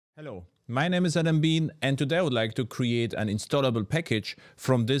Hello, my name is Adam Bean, and today I would like to create an installable package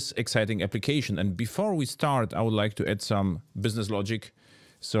from this exciting application. And before we start, I would like to add some business logic.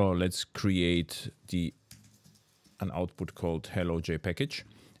 So let's create an output called hello jpackage.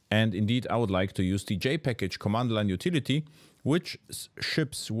 And indeed, I would like to use the jpackage command line utility, which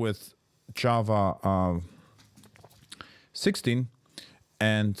ships with Java 16.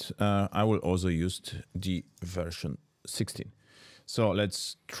 And I will also use the version 16. So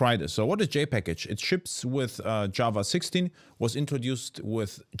let's try this. So what is jpackage? It ships with Java 16, was introduced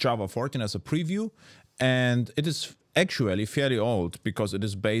with Java 14 as a preview, and it is actually fairly old because it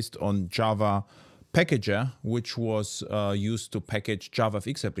is based on Java Packager, which was used to package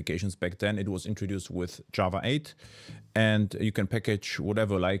JavaFX applications back then. It was introduced with Java 8, and you can package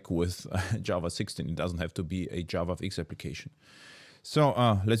whatever you like with Java 16. It doesn't have to be a JavaFX application.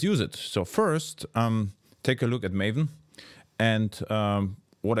 So let's use it. So first, take a look at Maven. And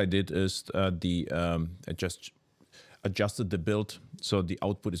what I did is I just adjusted the build, so the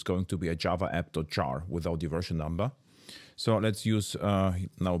output is going to be a java app.jar without the version number. So let's use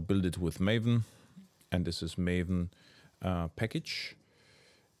now build it with Maven, and this is Maven package.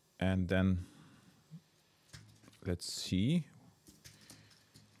 And then let's see.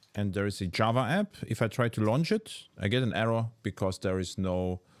 And there is a Java app. If I try to launch it, I get an error because there is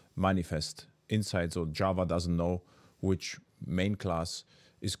no manifest inside, so Java doesn't know which main class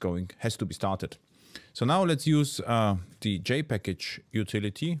has to be started. So now let's use the jpackage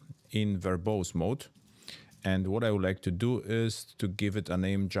utility in verbose mode. And what I would like to do is to give it a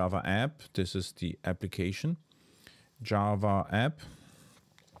name Java app. This is the application, Java app.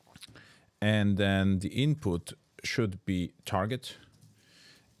 And then the input should be target.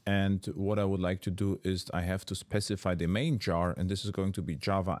 And what I would like to do is I have to specify the main jar, and this is going to be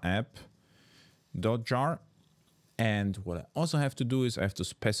Java app.jar. And what I also have to do is I have to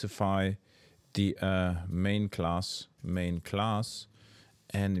specify the main class,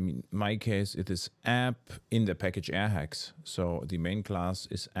 and in my case it is app in the package airhacks. So the main class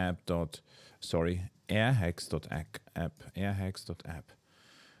is airhacks.app.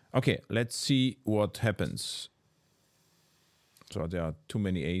 Okay, let's see what happens. So there are too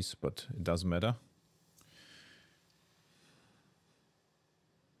many A's, but it doesn't matter.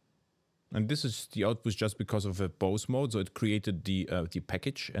 And this is the output just because of verbose mode. So it created the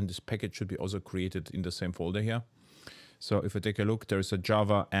package, and this package should be also created in the same folder here. So if I take a look, there's a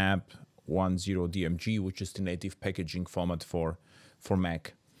Java app 10DMG, which is the native packaging format for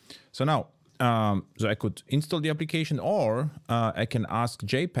Mac. So now, so I could install the application, or I can ask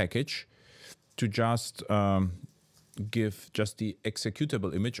jpackage to just give just the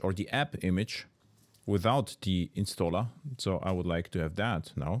executable image or the app image without the installer. So I would like to have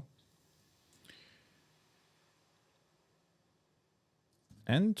that now.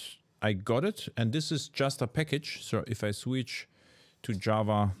 And I got it, and this is just a package. So if I switch to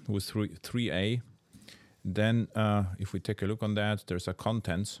Java with 3A, then if we take a look on that, there's a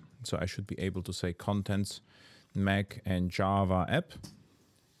contents. So I should be able to say contents, Mac and Java app,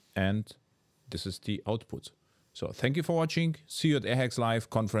 and this is the output. So thank you for watching. See you at Airhacks Live,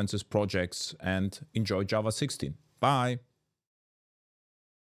 conferences, projects, and enjoy Java 16. Bye.